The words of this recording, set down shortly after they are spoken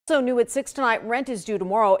So new at 6 tonight, rent is due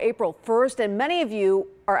tomorrow, April 1st, and many of you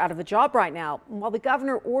are out of a job right now. While the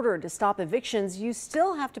governor ordered to stop evictions, you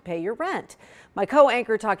still have to pay your rent. My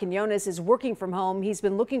co-anchor, Todd Quinones, is working from home. He's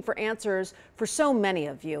been looking for answers for so many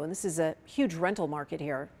of you, and this is a huge rental market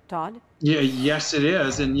here. Todd? Yeah, yes, it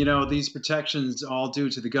is. And, these protections, all due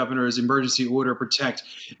to the governor's emergency order, protect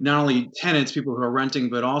not only tenants, people who are renting,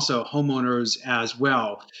 but also homeowners as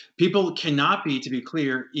well. People cannot be, to be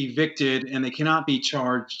clear, evicted, and they cannot be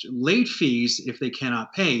charged late fees if they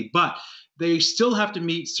cannot pay. But they still have to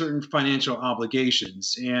meet certain financial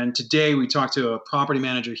obligations. And today we talked to a property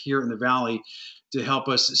manager here in the Valley to help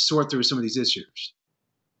us sort through some of these issues.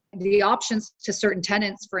 The options to certain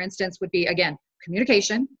tenants, for instance, would be, again,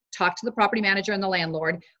 communication, talk to the property manager and the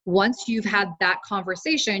landlord. Once you've had that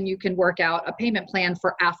conversation, you can work out a payment plan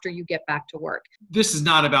for after you get back to work. This is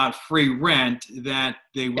not about free rent, that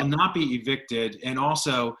they will Yep. not be evicted, and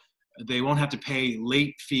also they won't have to pay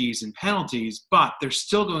late fees and penalties, but they're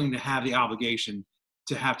still going to have the obligation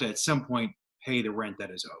to have to at some point pay the rent that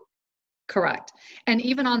is owed. Correct. And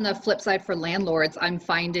even on the flip side for landlords, I'm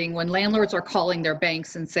finding when landlords are calling their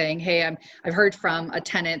banks and saying, hey, I've heard from a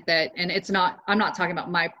tenant that, and I'm not talking about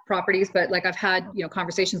my properties, but like I've had,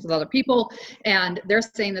 conversations with other people, and they're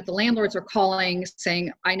saying that the landlords are calling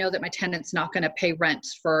saying, I know that my tenant's not going to pay rent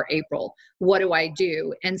for April. What do I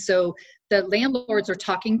do? And so the landlords are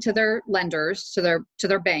talking to their lenders, to their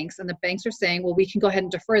banks, and the banks are saying, well, we can go ahead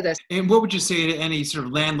and defer this. And what would you say to any sort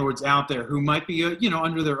of landlords out there who might be,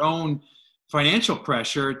 under their own financial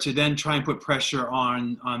pressure to then try and put pressure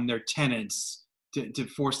on their tenants to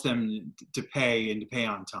force them to pay and to pay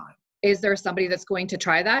on time? Is there somebody that's going to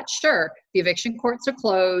try that? Sure. The eviction courts are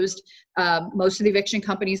closed. Most of the eviction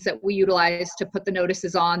companies that we utilize to put the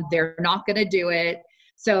notices on, they're not going to do it.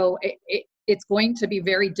 So it's going to be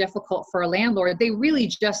very difficult for a landlord. They really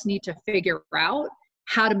just need to figure out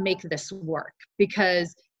how to make this work,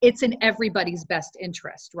 because it's in everybody's best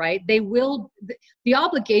interest, right? The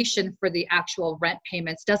obligation for the actual rent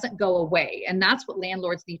payments doesn't go away. And that's what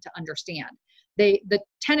landlords need to understand. The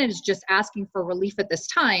tenant is just asking for relief at this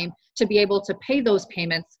time to be able to pay those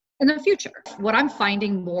payments in the future. What I'm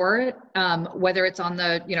finding more, whether it's on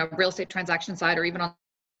the real estate transaction side or even on the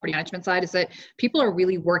property management side, is that people are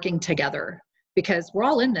really working together, because we're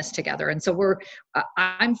all in this together. And so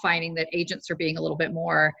I'm finding that agents are being a little bit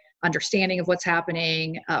more understanding of what's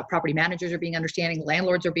happening. Property managers are being understanding.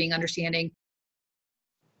 Landlords are being understanding.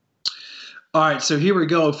 All right, so here we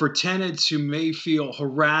go. For tenants who may feel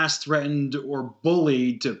harassed, threatened, or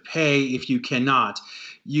bullied to pay if you cannot,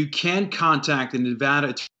 you can contact the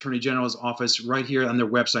Nevada Attorney General's office right here on their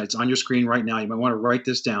website. It's on your screen right now. You might want to write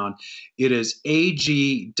this down. It is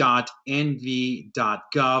ag.nv.gov,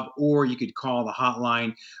 or you could call the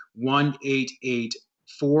hotline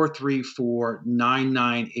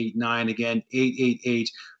 1-888-434-9989. Again,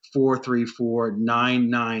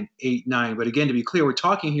 888-434-9989. But again, to be clear, we're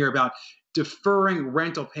talking here about deferring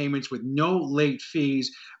rental payments with no late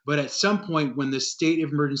fees. But at some point, when the state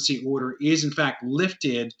of emergency order is in fact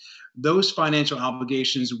lifted, those financial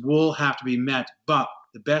obligations will have to be met. But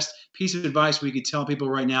the best piece of advice we could tell people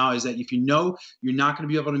right now is that if you know you're not going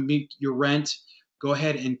to be able to meet your rent, go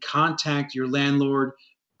ahead and contact your landlord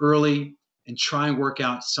early and try and work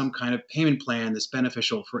out some kind of payment plan that's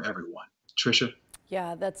beneficial for everyone. Tricia?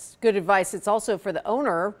 Yeah, that's good advice. It's also for the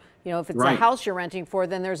owner. If it's a house you're renting for,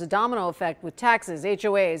 then there's a domino effect with taxes,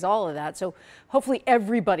 HOAs, all of that. So hopefully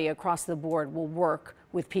everybody across the board will work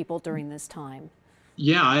with people during this time.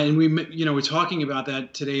 Yeah, and we're talking about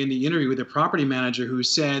that today in the interview with the property manager, who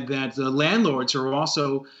said that the landlords are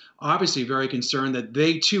also obviously very concerned that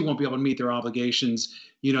they too won't be able to meet their obligations.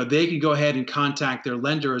 They can go ahead and contact their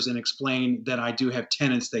lenders and explain that I do have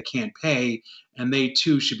tenants that can't pay, and they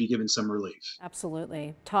too should be given some relief.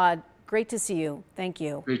 Absolutely. Todd, great to see you. Thank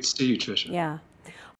you. Great to see you, Tricia. Yeah.